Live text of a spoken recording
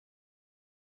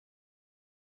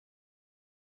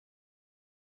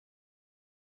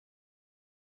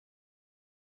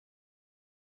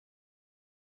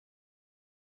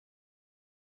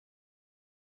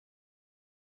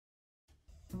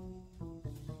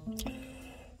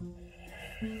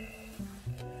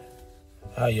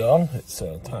Hi, y'all. It's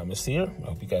Thomas here. I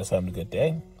hope you guys having a good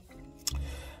day.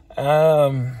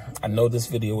 I know this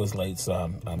video was late, so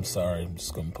I'm sorry. I'm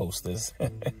just gonna post this.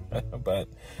 But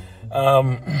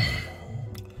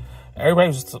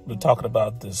everybody's been talking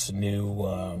about this new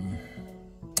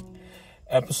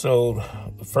episode,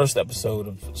 the first episode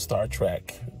of Star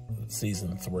Trek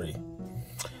season 3,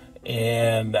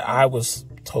 and I was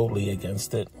totally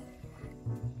against it,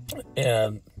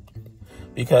 and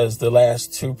because the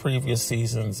last 2 previous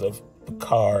seasons of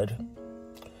Pacarc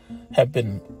have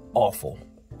been awful.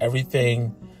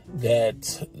 Everything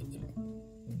that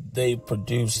they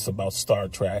produced about Star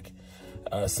Trek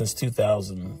since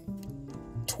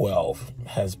 2012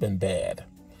 has been bad.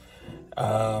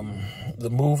 The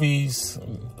movies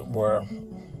were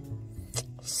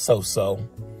so-so,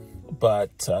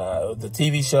 but the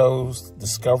TV shows,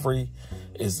 Discovery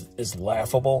is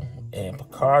laughable, and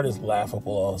Pacarc is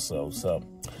laughable also. So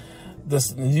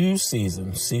this new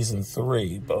season, season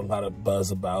 3, but a lot of buzz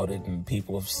about it, and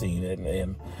people have seen it,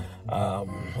 and I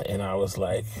was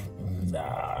like,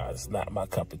 nah, it's not my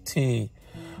cup of tea.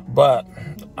 But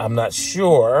I'm not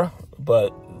sure,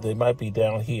 but they might be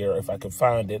down here if I can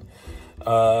find it.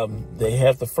 They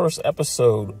have the first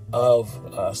episode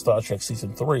of Star Trek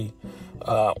season 3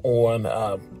 on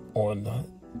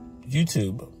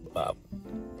YouTube,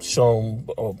 shown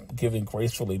or given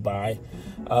gracefully by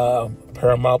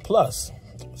Paramount Plus.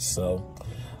 So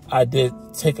I did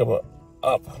take up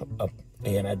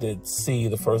and I did see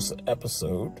the first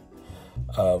episode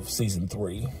of season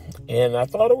 3, and I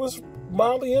thought it was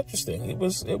mildly interesting. It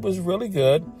was really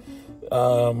good,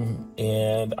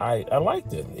 and I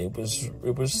liked it. It was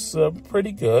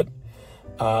pretty good.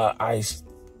 It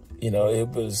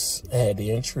had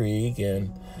the intrigue,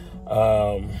 and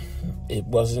it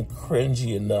wasn't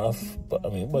cringy enough, but I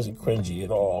mean, it wasn't cringy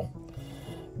at all.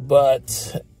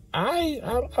 But I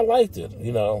liked it.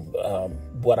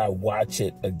 Would I watch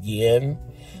it again?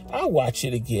 I'll watch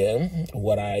it again.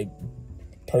 Would I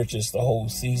purchase the whole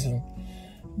season?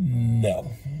 No.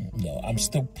 I'm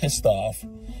still pissed off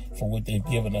for what they've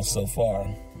given us so far,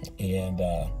 and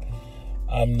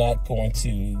I'm not going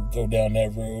to go down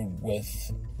that road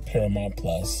with Paramount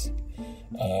Plus.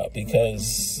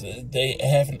 Because they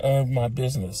haven't earned my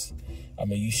business. I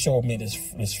mean, you showed me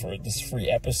this free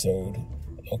episode.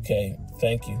 Okay,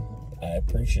 thank you. I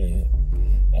appreciate it,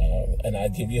 and I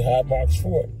give you high marks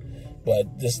for it.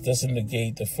 But this doesn't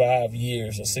negate the 5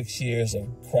 years or 6 years of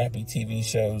crappy TV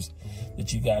shows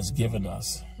that you guys given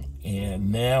us.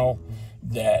 And now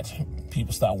that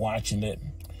people start watching it,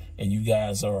 and you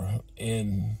guys are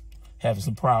having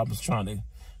some problems trying to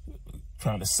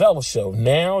sell a show,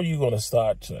 now you're going to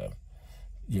start,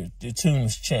 your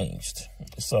tune's changed.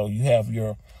 So you have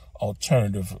your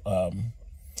alternative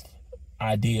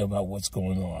idea about what's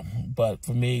going on. But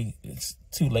for me, it's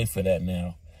too late for that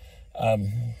now.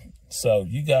 So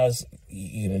you guys,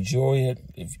 you can enjoy it,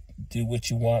 do what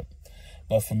you want.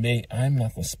 But for me, I'm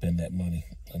not going to spend that money.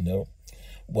 No.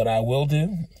 What I will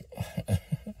do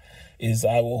is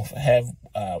I will have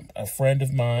a friend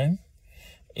of mine,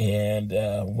 and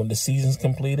when the season's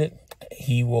completed,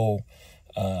 he will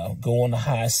go on the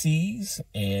high seas,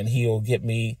 and he'll get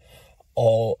me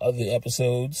all of the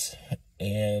episodes,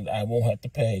 and I won't have to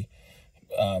pay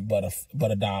but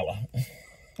 $1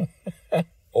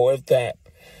 or if that.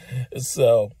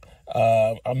 So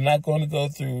I'm not going to go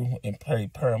through and play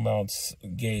Paramount's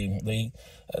game. They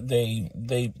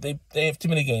have too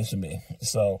many games for me.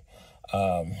 So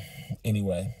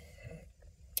anyway.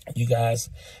 You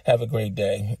guys have a great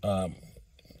day.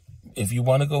 If you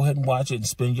want to go ahead and watch it and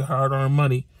spend your hard-earned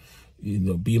money,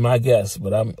 be my guest.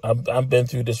 But I've been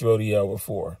through this rodeo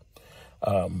before.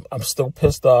 I'm still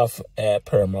pissed off at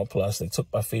Paramount Plus. They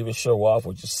took my favorite show off,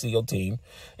 which is SEAL Team,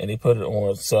 and they put it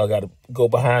on. So I got to go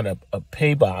behind a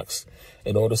pay box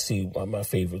in order to see my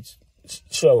favorite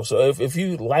show. So if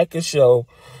you like a show,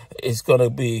 it's going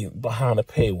to be behind a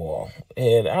paywall,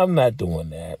 and I'm not doing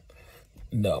that.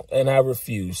 No, and I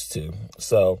refuse to.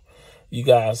 So you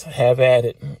guys have at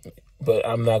it, but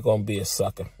I'm not going to be a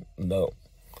sucker. No.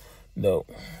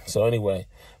 So anyway,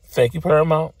 thank you,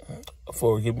 Paramount,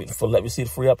 for letting me see the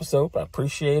free episode. I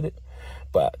appreciate it,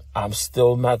 but I'm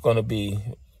still not going to be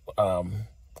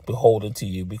beholden to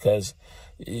you, because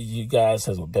you guys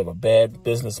have a bad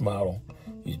business model.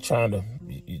 You're trying to,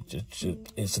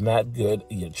 it's not good.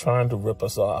 You're trying to rip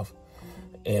us off,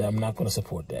 and I'm not going to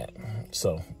support that.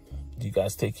 So you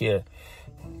guys take care.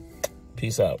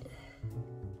 Peace out.